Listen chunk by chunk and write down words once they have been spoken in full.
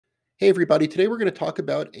Hey, everybody. Today we're going to talk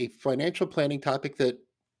about a financial planning topic that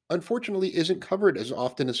unfortunately isn't covered as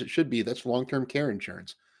often as it should be. That's long term care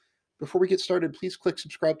insurance. Before we get started, please click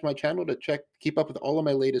subscribe to my channel to keep up with all of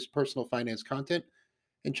my latest personal finance content.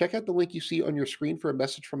 And check out the link you see on your screen for a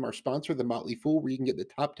message from our sponsor, The Motley Fool, where you can get the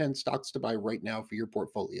top 10 stocks to buy right now for your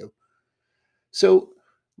portfolio. So,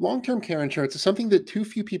 long term care insurance is something that too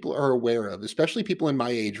few people are aware of, especially people in my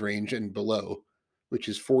age range and below, which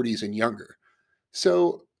is 40s and younger.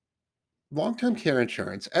 So, long-term care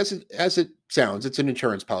insurance, as it sounds, it's an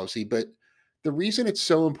insurance policy, but the reason it's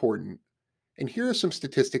so important, and here are some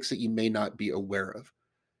statistics that you may not be aware of.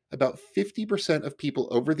 About 50% of people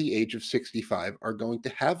over the age of 65 are going to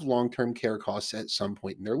have long-term care costs at some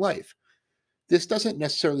point in their life. This doesn't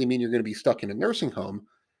necessarily mean you're going to be stuck in a nursing home.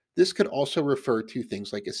 This could also refer to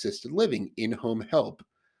things like assisted living, in-home help,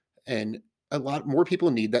 and a lot more people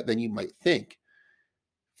need that than you might think.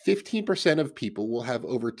 15% of people will have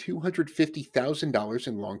over $250,000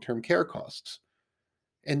 in long term care costs.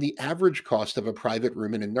 And the average cost of a private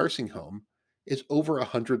room in a nursing home is over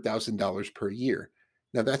 $100,000 per year.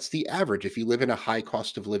 Now, that's the average. If you live in a high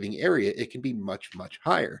cost of living area, it can be much, much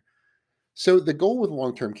higher. So, the goal with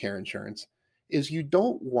long term care insurance is you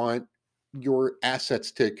don't want your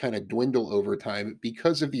assets to kind of dwindle over time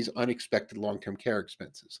because of these unexpected long term care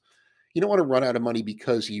expenses. You don't want to run out of money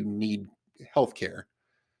because you need health care.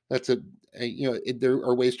 That's there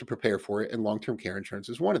are ways to prepare for it, and long-term care insurance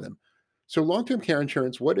is one of them. So, long-term care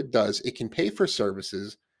insurance, what it does, it can pay for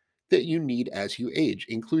services that you need as you age,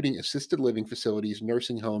 including assisted living facilities,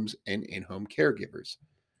 nursing homes, and in-home caregivers.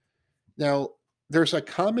 Now, there's a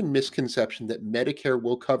common misconception that Medicare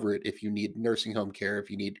will cover it if you need nursing home care,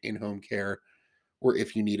 if you need in-home care, or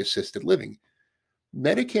if you need assisted living.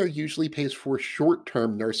 Medicare usually pays for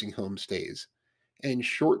short-term nursing home stays and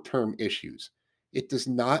short term issues. It does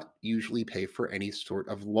not usually pay for any sort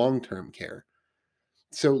of long term care.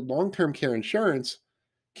 So, long term care insurance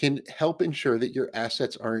can help ensure that your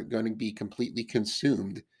assets aren't going to be completely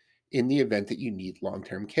consumed in the event that you need long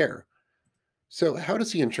term care. So, how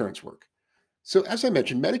does the insurance work? So, as I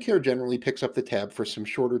mentioned, Medicare generally picks up the tab for some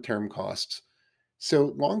shorter term costs.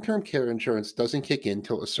 So, long term care insurance doesn't kick in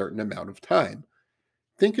till a certain amount of time.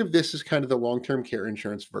 Think of this as kind of the long term care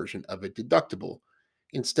insurance version of a deductible.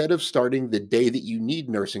 Instead of starting the day that you need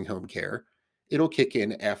nursing home care, it'll kick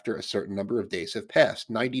in after a certain number of days have passed.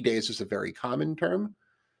 90 days is a very common term.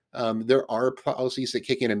 There are policies that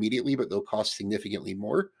kick in immediately, but they'll cost significantly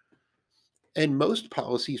more. And most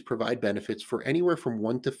policies provide benefits for anywhere from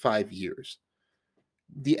 1 to 5 years.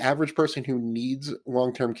 The average person who needs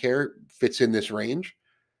long term care fits in this range.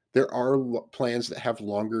 There are plans that have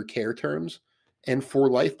longer care terms, and for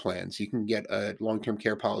life plans, you can get a long-term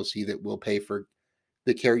care policy that will pay for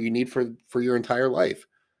the care you need for your entire life.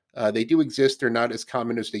 They do exist. They're not as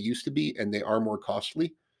common as they used to be, and they are more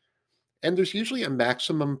costly. And there's usually a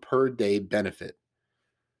maximum per day benefit.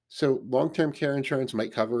 So long-term care insurance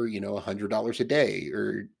might cover, $100 a day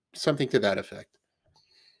or something to that effect.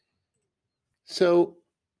 So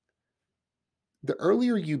the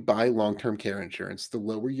earlier you buy long-term care insurance, the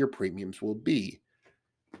lower your premiums will be.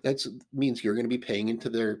 That means you're going to be paying into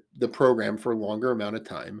the program for a longer amount of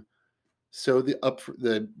time, so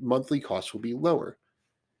the monthly cost will be lower.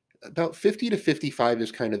 About 50 to 55 is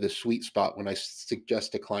kind of the sweet spot when I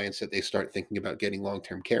suggest to clients that they start thinking about getting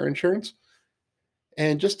long-term care insurance.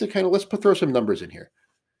 And just to kind of throw some numbers in here.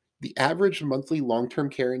 The average monthly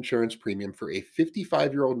long-term care insurance premium for a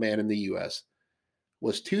 55-year-old man in the US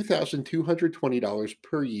was $2,220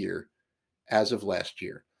 per year as of last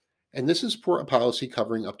year. And this is for a policy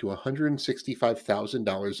covering up to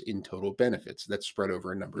 $165,000 in total benefits that's spread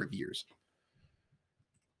over a number of years.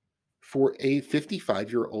 For a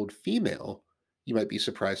 55-year-old female, you might be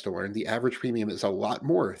surprised to learn the average premium is a lot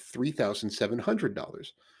more, $3,700.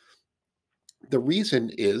 The reason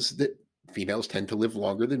is that females tend to live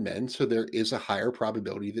longer than men, so there is a higher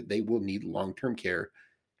probability that they will need long term care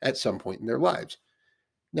at some point in their lives.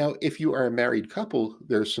 Now, if you are a married couple,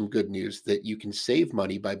 there's some good news that you can save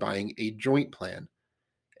money by buying a joint plan.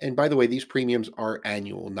 And by the way, these premiums are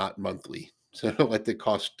annual, not monthly. So don't let the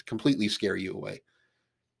cost completely scare you away.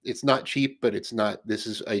 It's not cheap, but it's not, this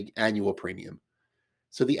is an annual premium.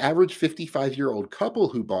 So the average 55-year-old couple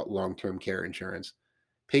who bought long term care insurance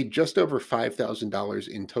paid just over $5,000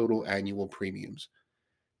 in total annual premiums.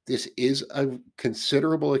 This is a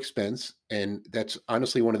considerable expense, and that's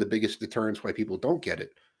honestly one of the biggest deterrents why people don't get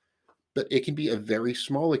it. But it can be a very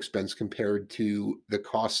small expense compared to the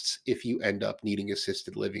costs if you end up needing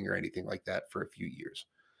assisted living or anything like that for a few years.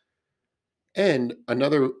 And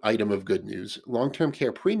another item of good news, long term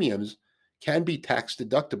care premiums can be tax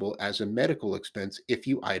deductible as a medical expense if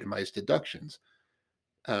you itemize deductions.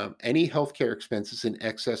 Any healthcare expenses in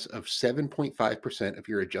excess of 7.5% of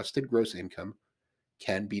your adjusted gross income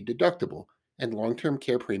can be deductible, and long term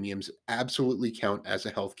care premiums absolutely count as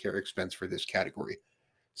a healthcare expense for this category.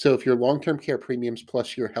 So if your long term care premiums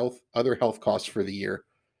plus your other health costs for the year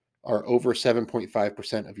are over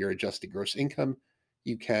 7.5% of your adjusted gross income,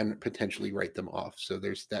 you can potentially write them off. So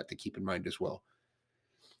there's that to keep in mind as well.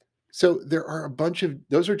 So there are a bunch of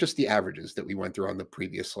those are just the averages that we went through on the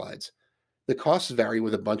previous slides. The costs vary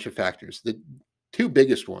with a bunch of factors. The two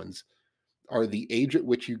biggest ones are the age at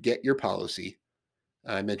which you get your policy.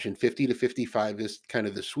 I mentioned 50 to 55 is kind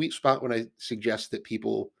of the sweet spot when I suggest that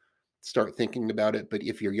people start thinking about it. But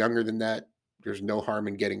if you're younger than that, there's no harm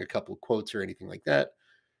in getting a couple quotes or anything like that.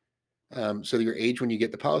 So your age when you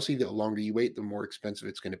get the policy, the longer you wait, the more expensive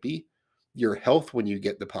it's going to be. Your health when you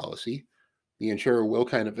get the policy, the insurer will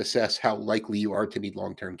kind of assess how likely you are to need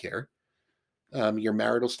long-term care. Your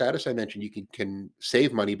marital status, I mentioned you can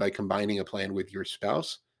save money by combining a plan with your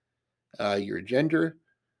spouse. Your gender,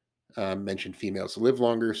 mentioned females live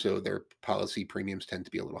longer, so their policy premiums tend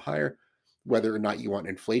to be a little higher. Whether or not you want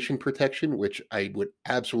inflation protection, which I would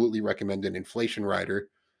absolutely recommend an inflation rider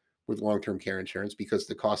with long-term care insurance because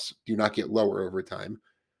the costs do not get lower over time.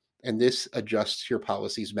 And this adjusts your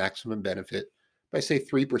policy's maximum benefit by, say,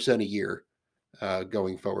 3% a year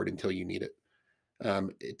going forward until you need it.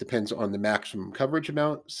 It depends on the maximum coverage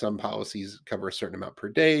amount. Some policies cover a certain amount per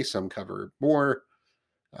day, some cover more.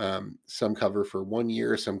 Some cover for 1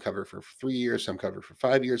 year, some cover for 3 years, some cover for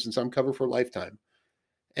 5 years, and some cover for lifetime.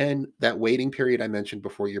 And that waiting period I mentioned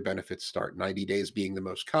before your benefits start, 90 days being the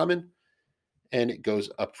most common, and it goes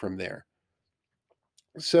up from there.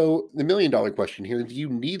 So, the $1 million question here, do you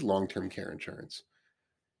need long term care insurance?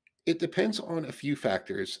 It depends on a few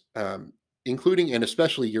factors, including and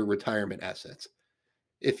especially your retirement assets.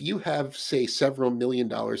 If you have, say, several $1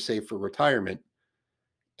 million saved for retirement,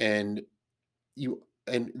 and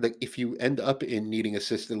like if you end up in needing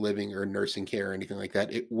assisted living or nursing care or anything like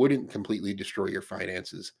that, it wouldn't completely destroy your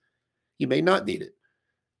finances. You may not need it,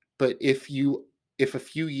 but if a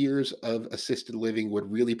few years of assisted living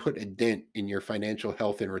would really put a dent in your financial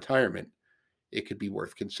health in retirement, it could be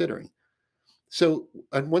worth considering. So,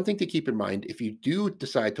 one thing to keep in mind, if you do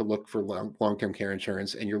decide to look for long-term care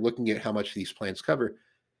insurance and you're looking at how much these plans cover,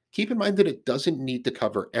 keep in mind that it doesn't need to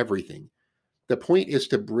cover everything. The point is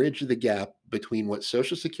to bridge the gap between what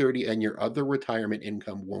Social Security and your other retirement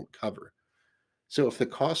income won't cover. So if the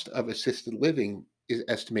cost of assisted living is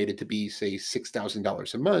estimated to be, say,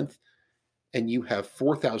 $6,000 a month, and you have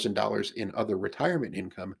 $4,000 in other retirement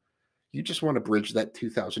income, you just want to bridge that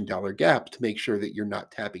 $2,000 gap to make sure that you're not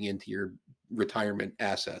tapping into your retirement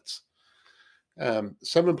assets.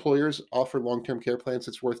 Some employers offer long term care plans,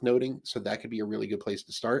 it's worth noting, so that could be a really good place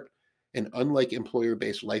to start. And unlike employer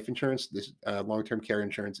based life insurance, this long term care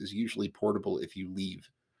insurance is usually portable if you leave,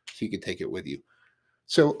 so you can take it with you.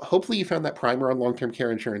 So, hopefully, you found that primer on long term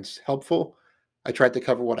care insurance helpful. I tried to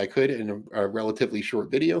cover what I could in a relatively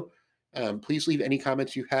short video. Please leave any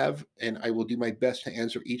comments you have, and I will do my best to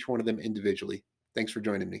answer each one of them individually. Thanks for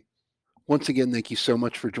joining me. Once again, thank you so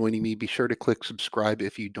much for joining me. Be sure to click subscribe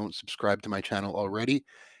if you don't subscribe to my channel already.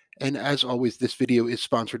 And as always, this video is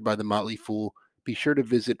sponsored by The Motley Fool. Be sure to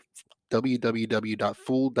visit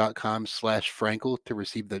www.fool.com/Frankel to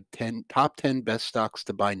receive the top 10 best stocks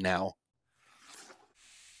to buy now.